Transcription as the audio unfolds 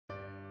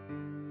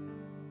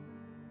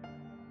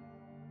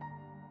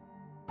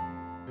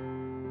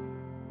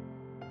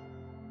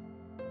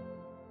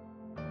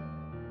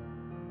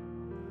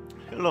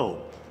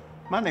Hello,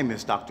 my name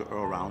is Dr.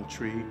 Earl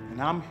Roundtree,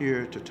 and I'm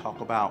here to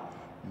talk about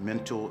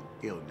mental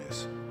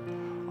illness.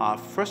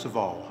 First of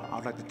all,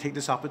 I'd like to take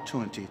this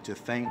opportunity to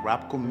thank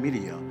Rapical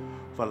Media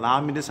for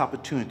allowing me this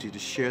opportunity to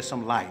share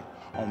some light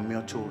on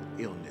mental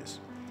illness.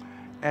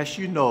 As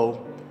you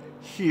know,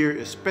 here,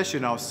 especially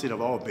in our city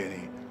of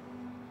Albany,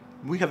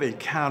 we have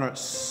encountered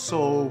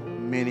so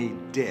many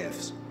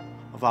deaths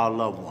of our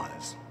loved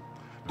ones.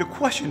 The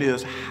question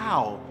is,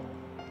 how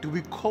do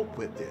we cope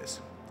with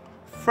this?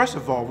 First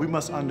of all, we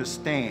must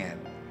understand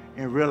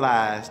and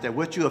realize that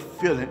what you are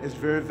feeling is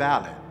very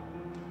valid.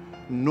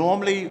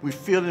 Normally, we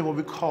feel in what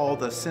we call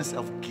the sense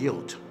of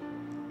guilt.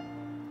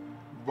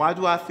 Why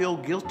do I feel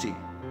guilty?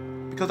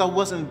 Because I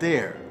wasn't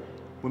there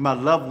when my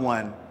loved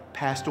one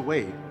passed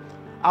away.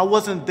 I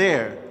wasn't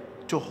there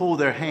to hold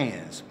their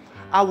hands.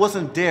 I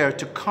wasn't there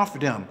to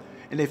comfort them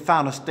in their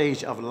final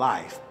stage of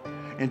life.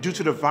 And due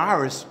to the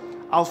virus,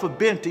 I was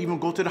forbidden to even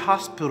go to the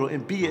hospital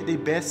and be at their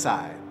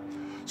bedside.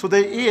 So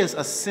there is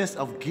a sense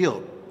of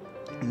guilt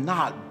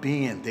not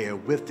being there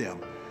with them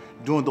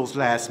during those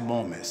last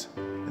moments.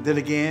 And then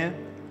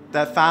again,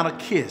 that final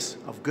kiss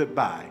of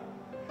goodbye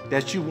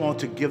that you want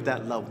to give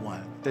that loved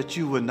one, that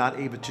you were not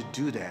able to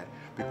do that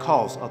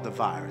because of the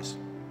virus.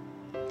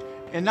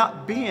 And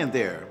not being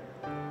there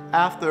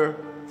after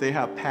they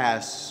have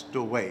passed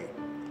away.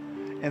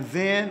 And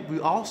then we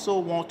also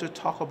want to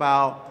talk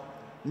about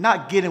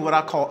not getting what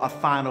I call a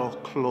final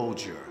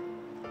closure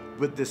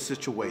with this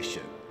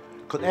situation.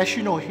 Because as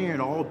you know, here in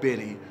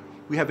Albany,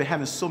 we have been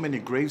having so many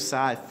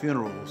graveside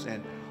funerals,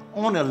 and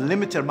only a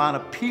limited amount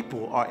of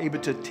people are able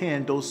to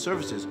attend those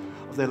services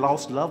of their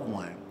lost loved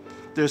one.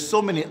 There's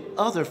so many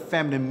other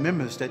family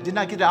members that did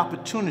not get the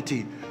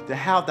opportunity to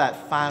have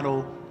that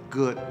final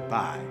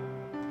goodbye.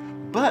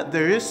 But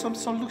there is some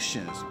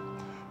solutions.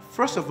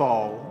 First of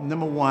all,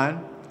 number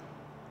one,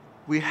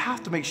 we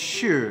have to make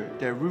sure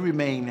that we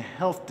remain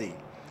healthy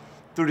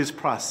through this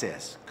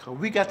process. Because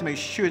we got to make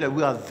sure that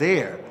we are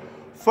there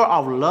for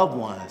our loved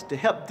ones to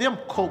help them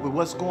cope with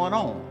what's going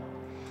on.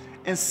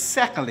 And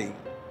secondly,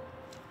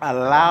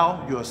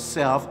 allow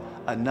yourself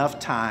enough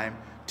time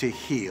to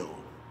heal,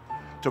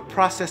 to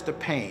process the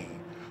pain,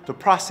 to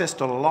process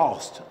the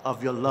loss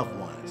of your loved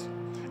ones.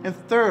 And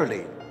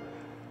thirdly,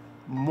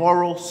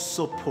 moral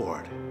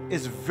support.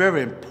 It's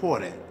very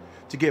important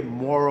to get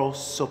moral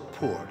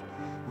support.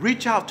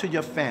 Reach out to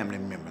your family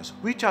members,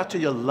 reach out to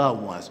your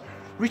loved ones,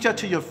 reach out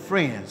to your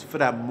friends for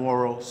that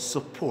moral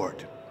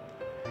support.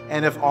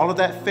 And if all of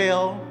that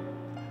fails,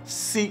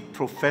 seek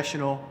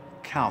professional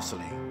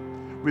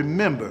counseling.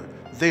 Remember,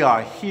 they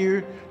are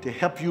here to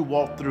help you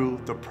walk through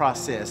the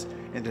process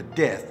and the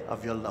death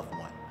of your loved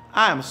one.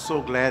 I am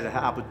so glad to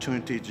have the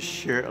opportunity to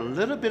share a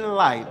little bit of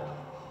light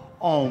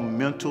on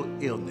mental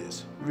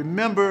illness.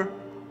 Remember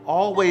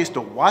always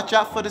to watch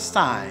out for the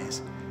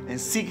signs and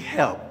seek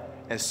help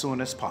as soon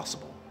as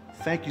possible.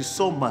 Thank you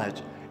so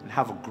much and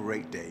have a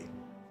great day.